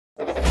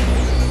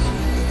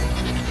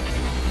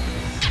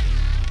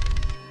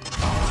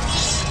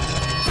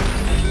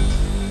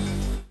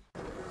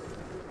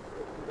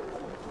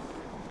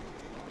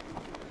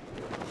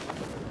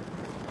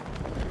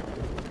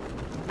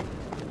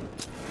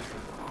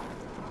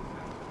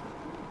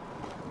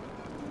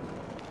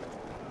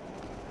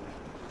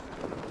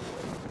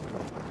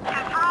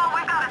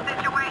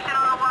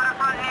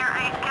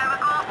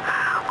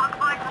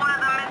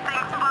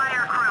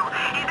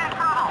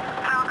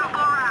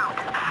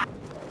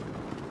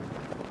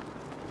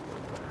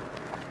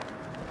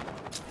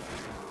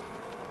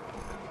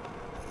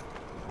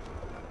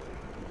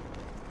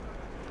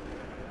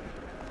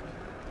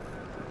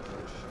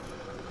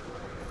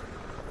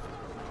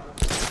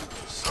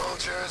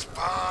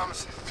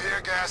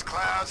Tear gas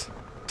clouds,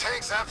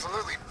 tanks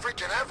absolutely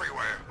freaking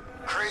everywhere.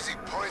 Crazy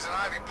poison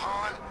ivy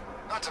pollen,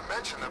 not to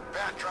mention the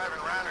bat driving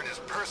around in his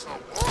personal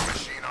war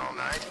machine all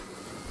night.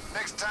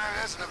 Next time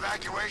there's an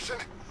evacuation,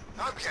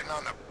 I'm getting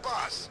on the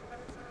bus.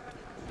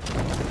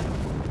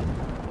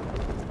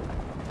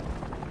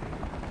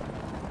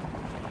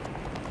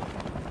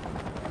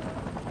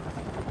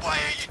 Why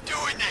are you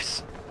doing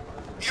this?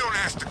 You don't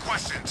ask the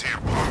questions here,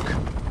 punk.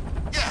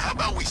 Yeah, how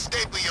about we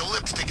staple your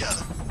lips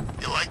together?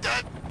 You like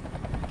that?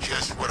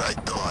 Just what I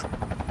thought.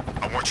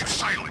 I want you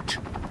silent.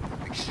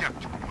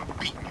 Except when we're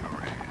beating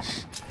your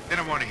ass. Then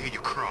I want to hear you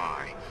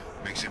cry.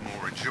 Makes it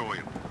more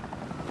enjoyable.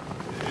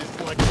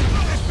 It's like...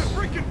 It's the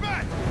freaking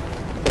bat!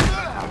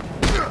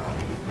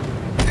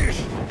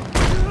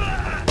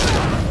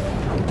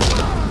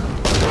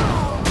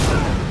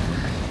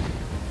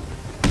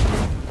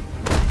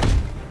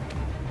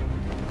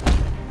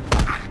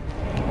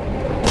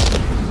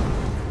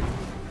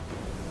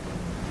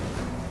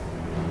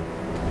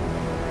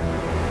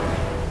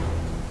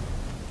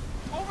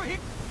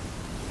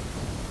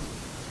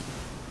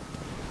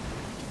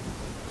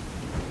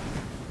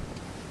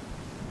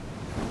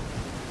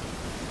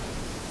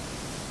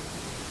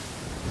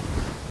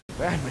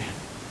 Batman.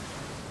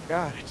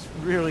 God, it's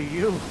really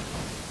you.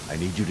 I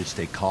need you to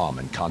stay calm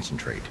and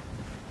concentrate.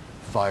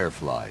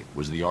 Firefly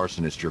was the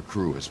arsonist your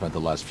crew has spent the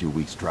last few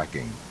weeks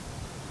tracking.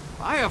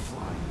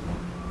 Firefly?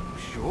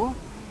 Sure?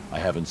 I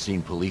haven't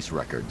seen police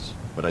records,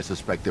 but I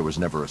suspect there was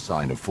never a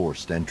sign of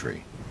forced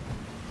entry.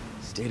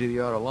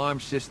 State-of-the-art alarm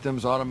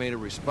systems, automated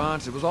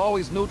response, it was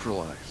always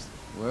neutralized.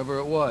 Whoever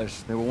it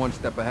was, they were one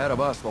step ahead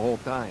of us the whole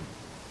time.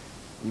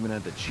 Even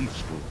had the chief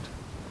spooked.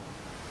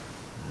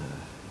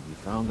 You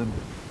found him?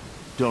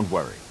 Don't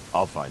worry,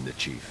 I'll find the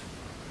chief.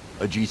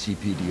 A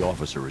GCPD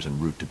officer is en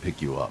route to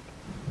pick you up.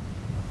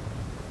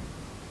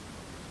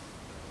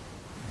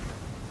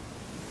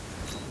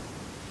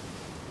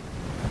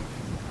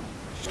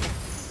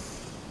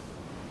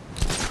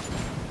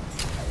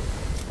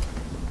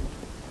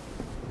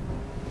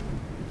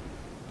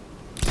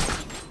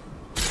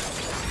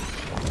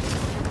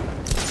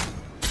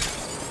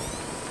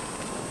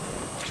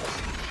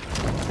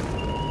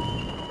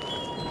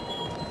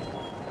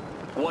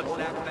 What's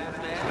that,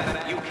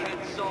 Batman? You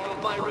can't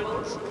solve my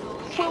riddles?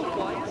 Well,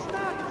 why is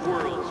that,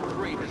 world's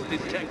greatest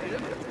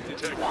detective?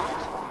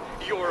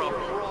 What? You're a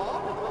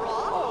fraud?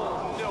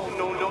 Oh,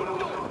 no,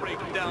 don't break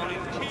down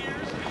in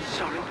tears.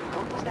 Sorry,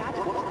 what was that?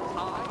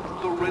 I,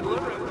 the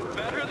Riddler, am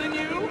better than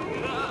you?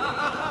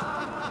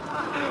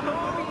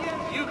 Oh,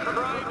 yes, you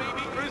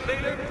cry-baby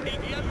crusader.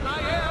 Yes, I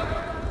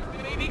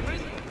am. Baby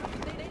crusader.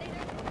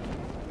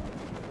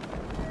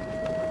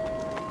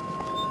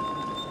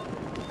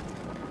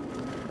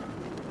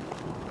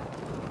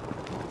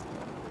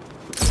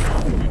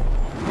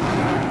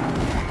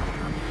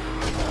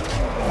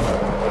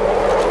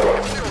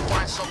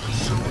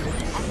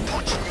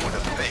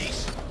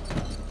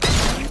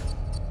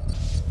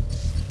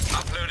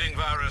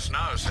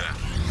 Now, sir.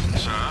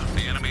 Sir,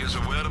 the enemy is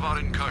aware of our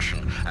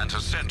incursion and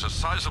has sent a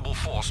sizable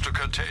force to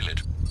curtail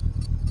it.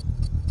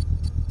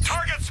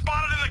 Target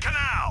spotted in the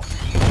canal!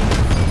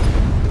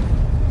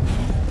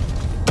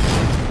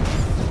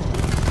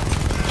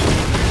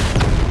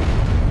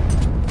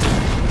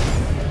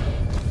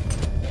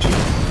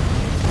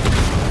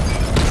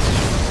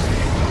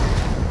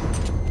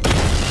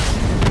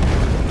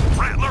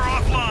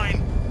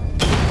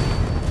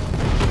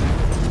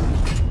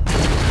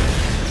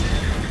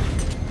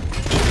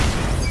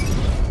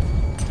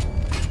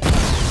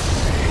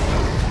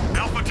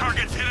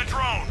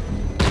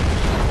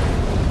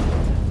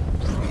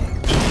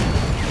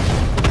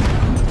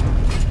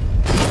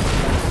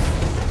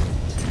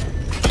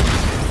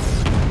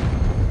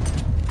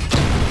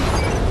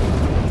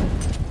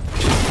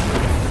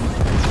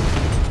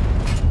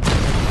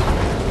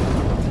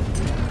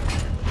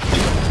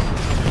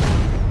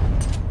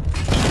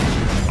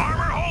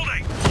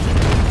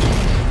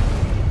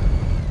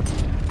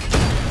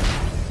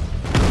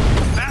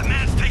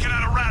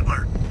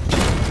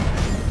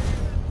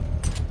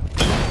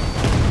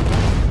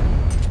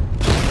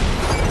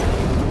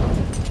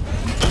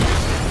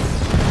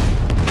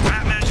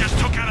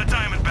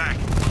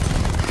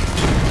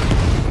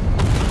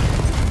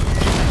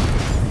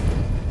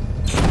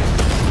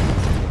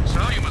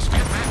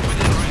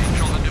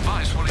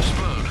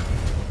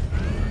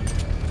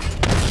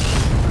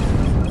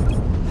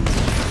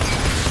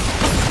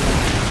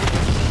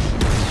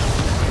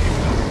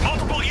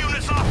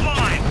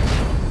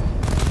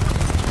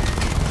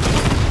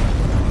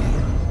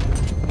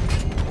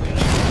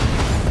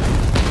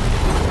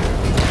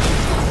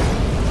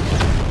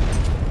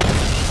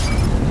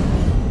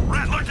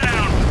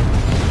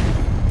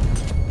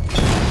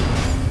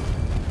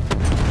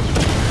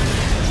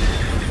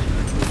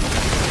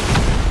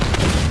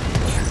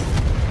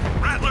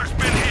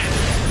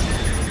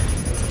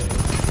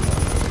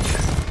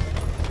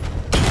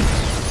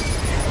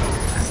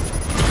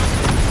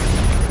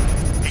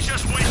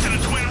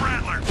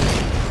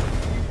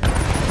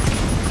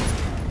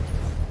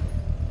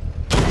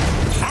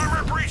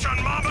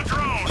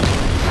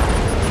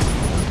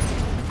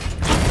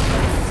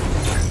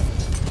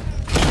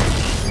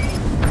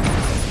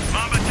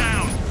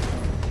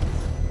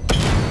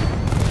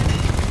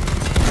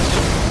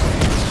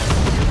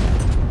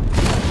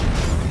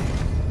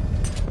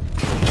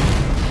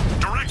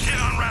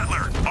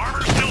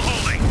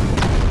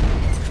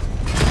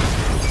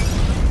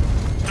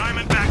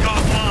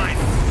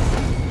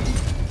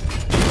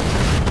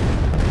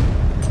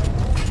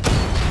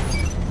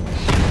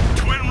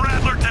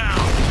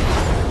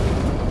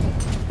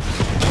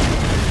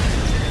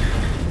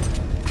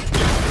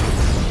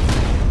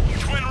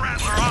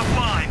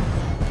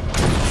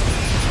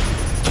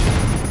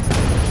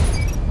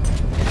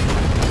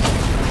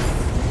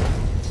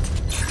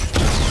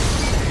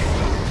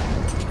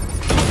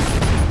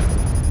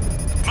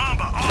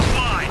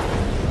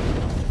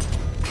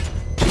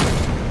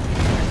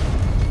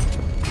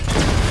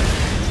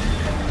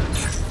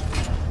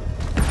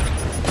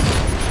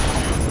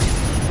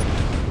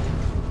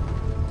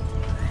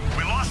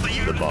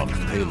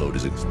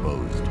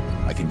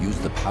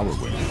 power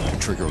window to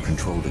trigger a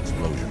controlled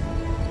explosion.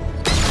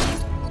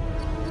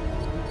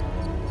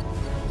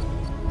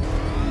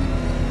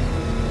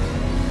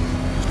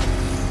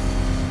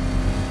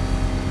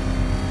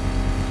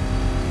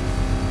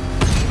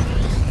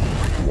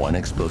 One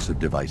explosive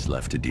device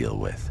left to deal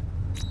with.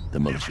 The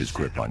militia's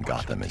grip on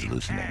Gotham is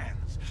loosening.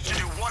 To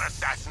do one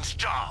assassin's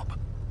job.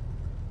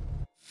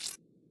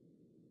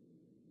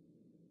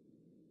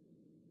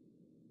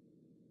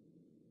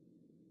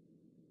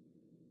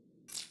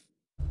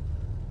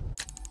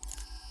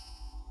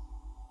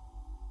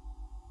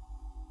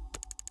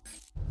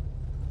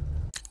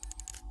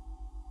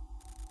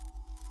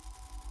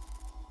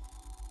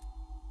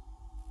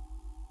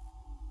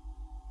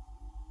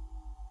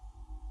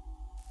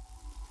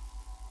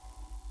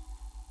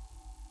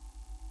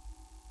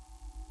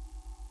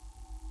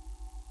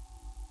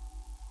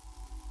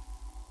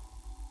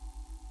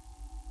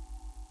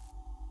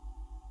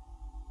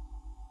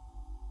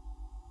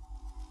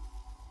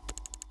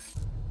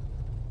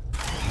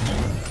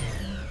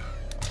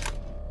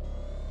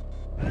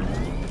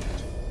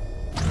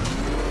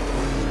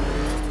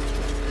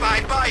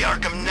 Bye-bye,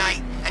 Arkham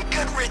Knight, and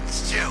good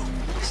riddance, too.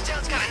 This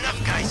town's got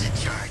enough guys in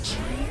charge.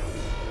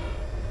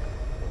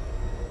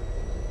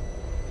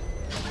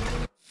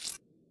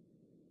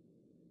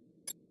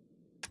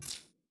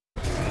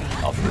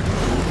 Alfred,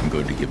 I'm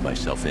going to give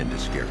myself in to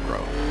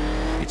Scarecrow.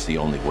 It's the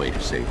only way to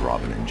save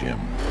Robin and Jim.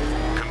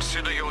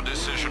 Consider your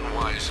decision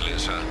wisely,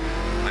 sir.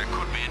 There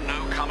could be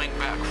no coming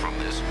back from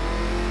this.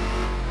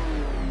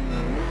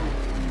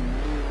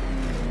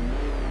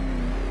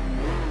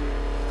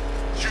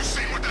 You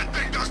see what that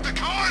thing does to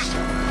cars?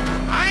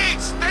 I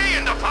ain't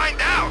staying to find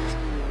out!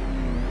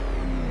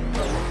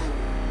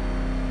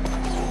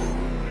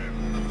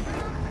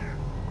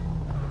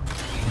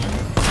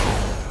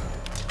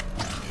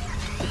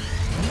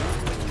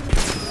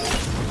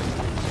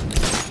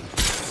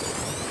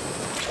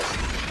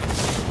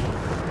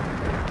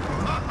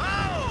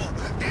 Oh,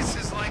 this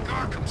is like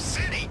Arkham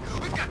City.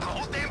 We've got the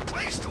whole damn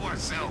place to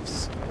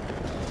ourselves.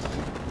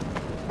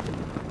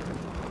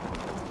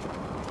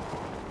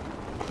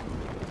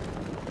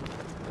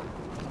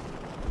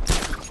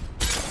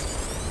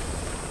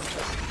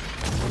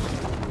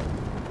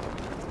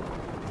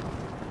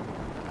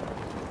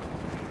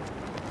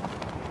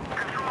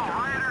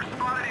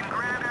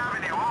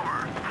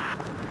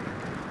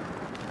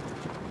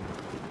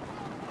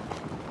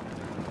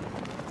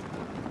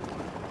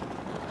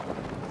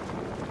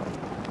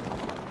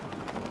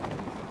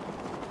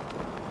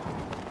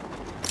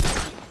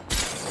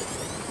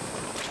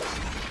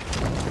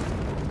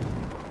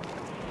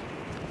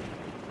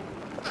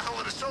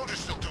 Soldiers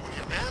still doing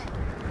here, man?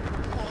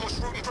 I'm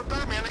almost rooting for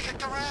Batman to kick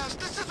their ass.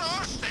 This is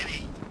our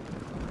city.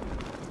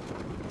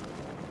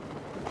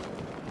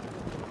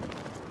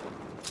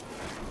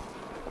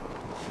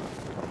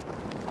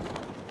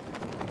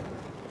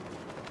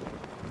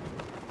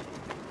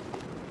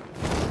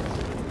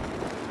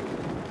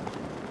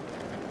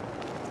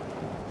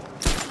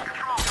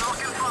 Control,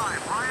 Falcon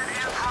 5. Riot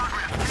in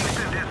progress.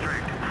 Kingston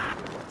District.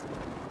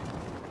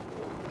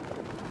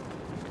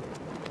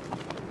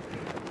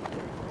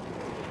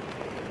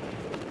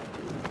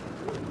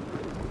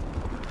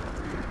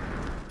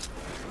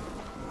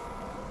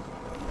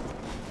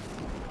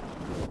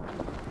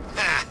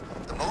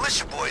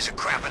 Militia boys are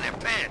crapping their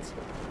pants.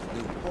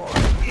 New boy.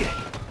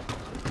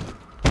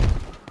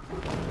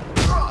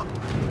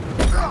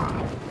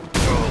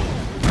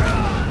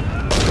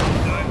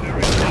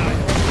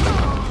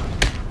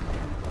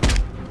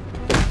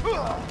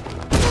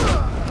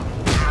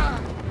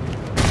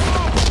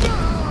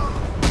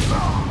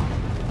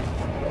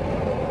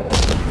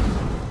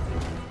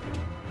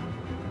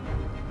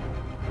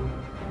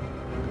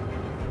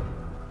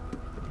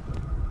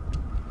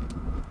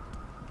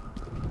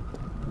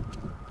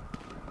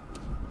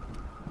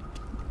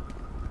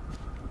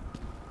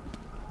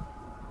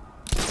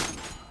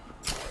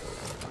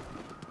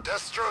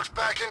 Deathstroke's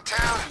back in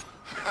town?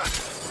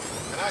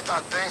 And I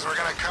thought things were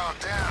gonna calm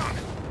down.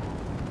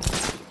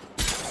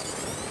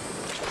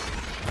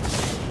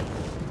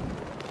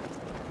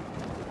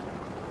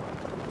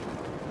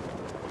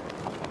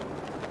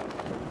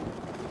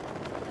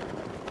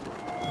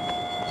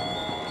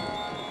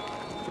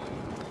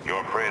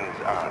 Your friends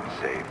aren't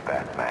safe,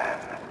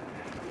 Batman.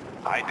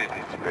 I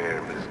didn't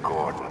spare Miss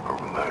Gordon for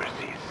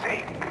mercy's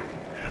sake.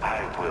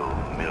 I will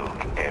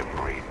milk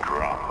every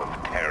drop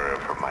of terror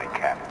from my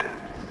captives.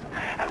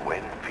 And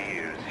when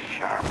fear's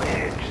sharp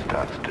edge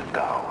starts to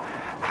dull,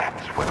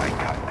 that's when I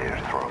cut their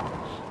throats.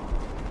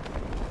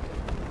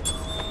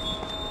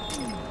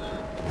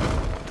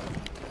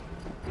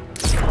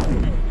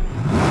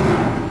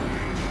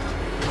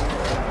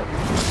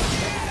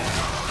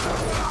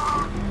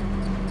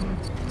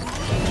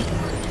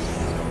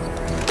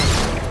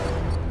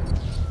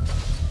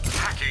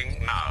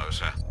 Hacking now,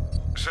 sir.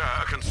 Sir,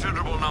 a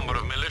considerable number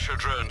of militia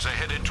drones are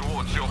headed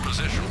towards your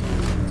position.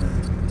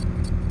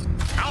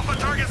 Alpha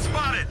target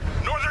spotted!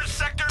 Northern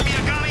sector,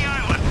 Miyagani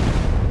Island!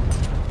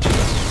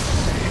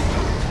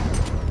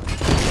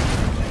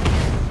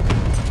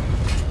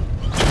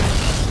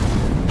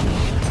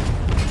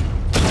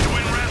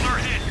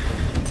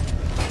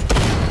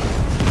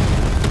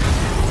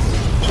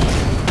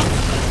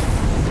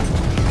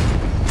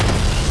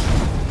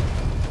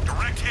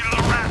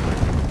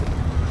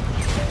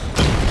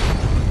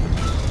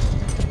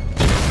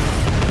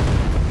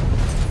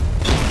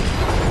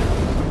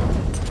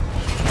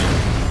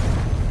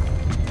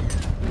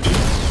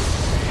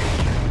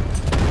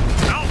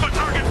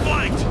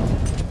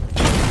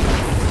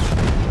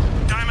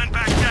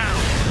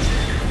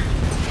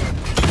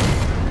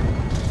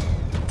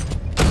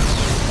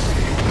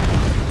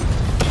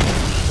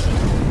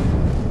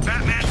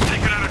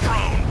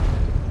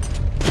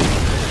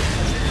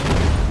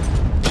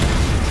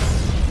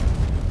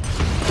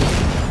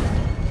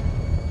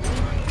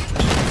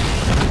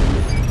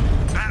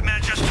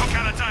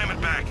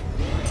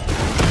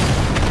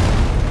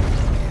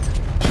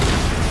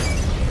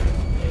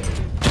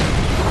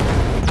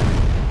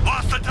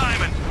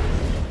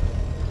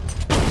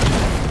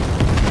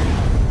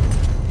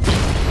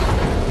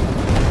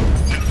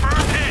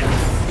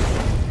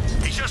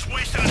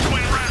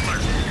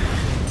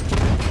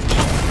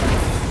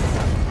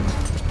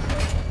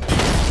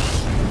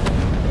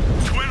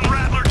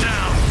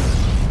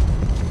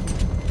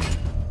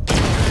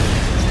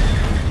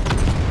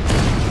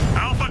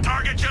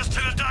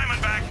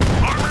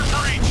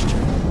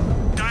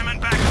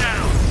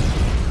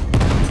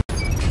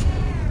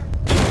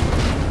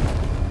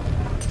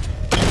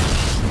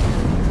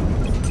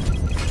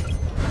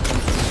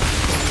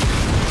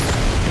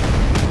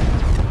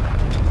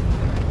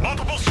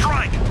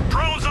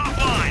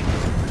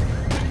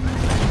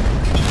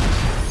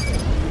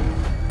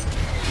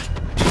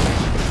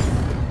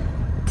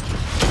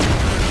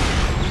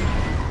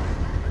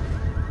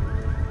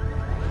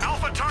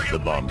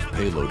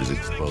 payload is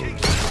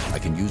exposed, I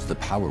can use the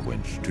power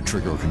winch to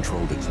trigger a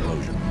controlled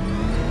explosion.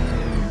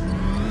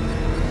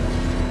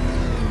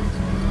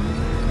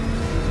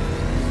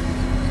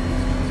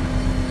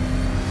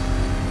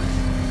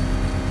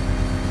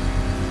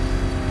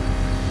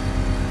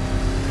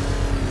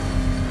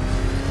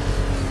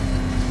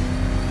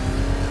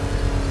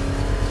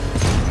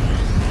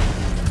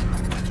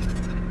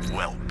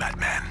 Well,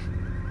 Batman,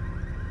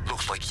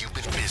 looks like you've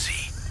been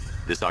busy.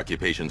 This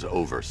occupation's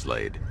over,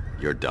 Slade.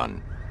 You're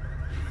done.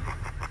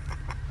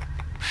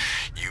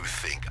 You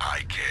think I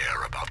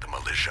care about the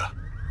militia?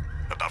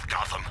 About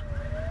Gotham?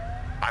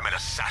 I'm an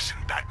assassin,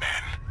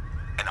 Batman.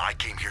 And I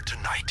came here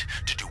tonight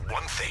to do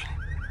one thing.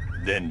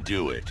 Then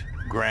do it.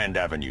 Grand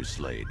Avenue,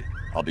 Slade.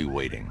 I'll be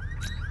waiting.